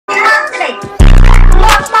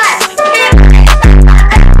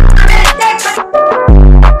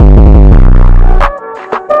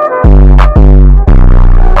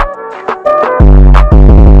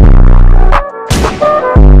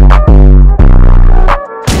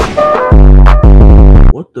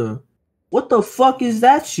What the fuck is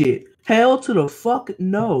that shit? Hell to the fuck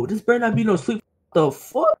no. This better not be no sleep. The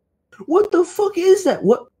fuck? What the fuck is that?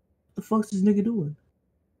 What the fuck's this nigga doing?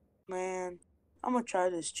 Man, I'm gonna try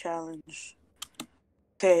this challenge.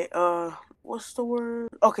 Okay, what's the word?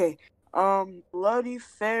 Okay, bloody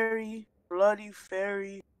fairy,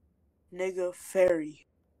 nigga fairy.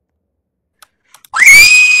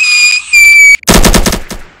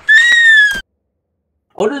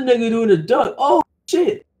 Oh, this nigga doing the duck. Oh,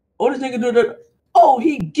 shit. Oh, this nigga doing the... Oh,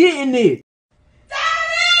 he getting it.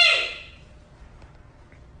 Daddy!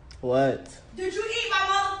 What? Did you eat my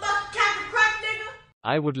motherfucking Captain Crunch, nigga?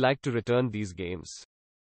 I would like to return these games.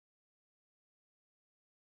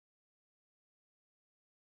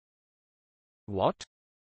 What?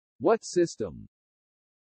 What system?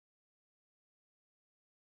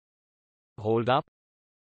 Hold up.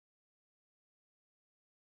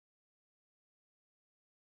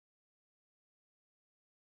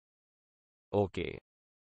 Okay.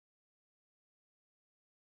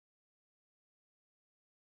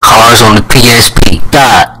 Cars on the PSP.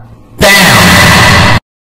 God damn!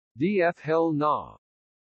 DF hell nah.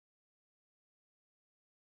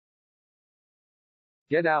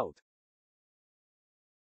 Get out.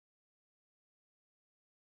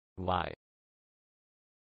 Why?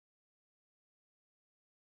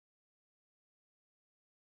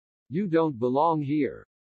 You don't belong here.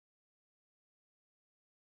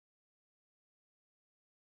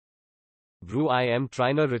 Bro, I am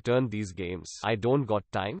trying to return these games. I don't got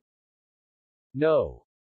time. No.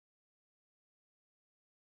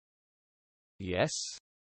 Yes.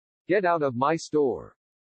 Get out of my store.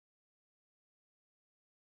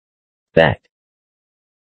 Fact.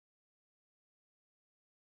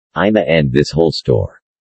 I'ma end this whole store.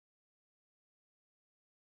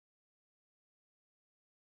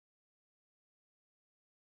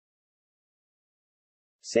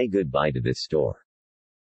 Say goodbye to this store.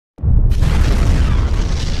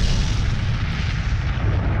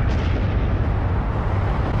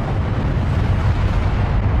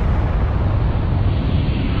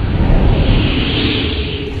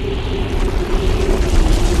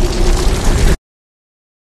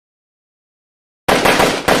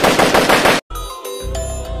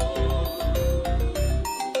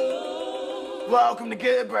 Welcome to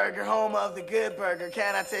Good Burger, home of the Good Burger.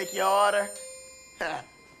 Can I take your order?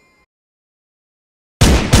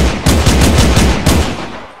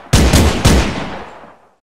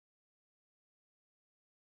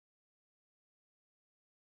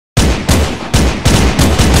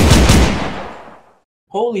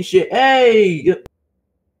 Holy shit. Hey!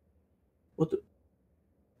 What the?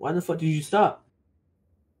 Why the fuck did you stop?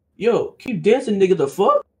 Yo, keep dancing, nigga. The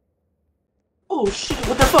fuck? Oh shit,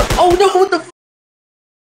 what the fuck? Oh no, what the fuck?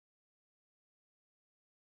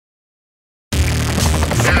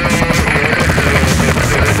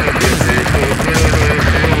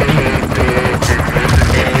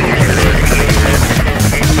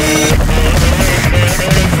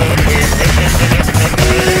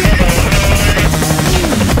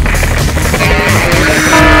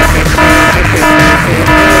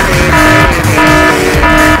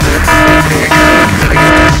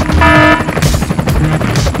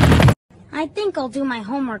 I think I'll do my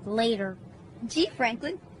homework later. Gee,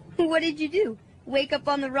 Franklin, what did you do? Wake up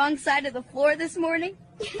on the wrong side of the floor this morning?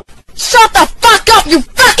 Shut the fuck up, you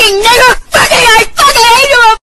fucking nigger! Fucking I fucking hate you!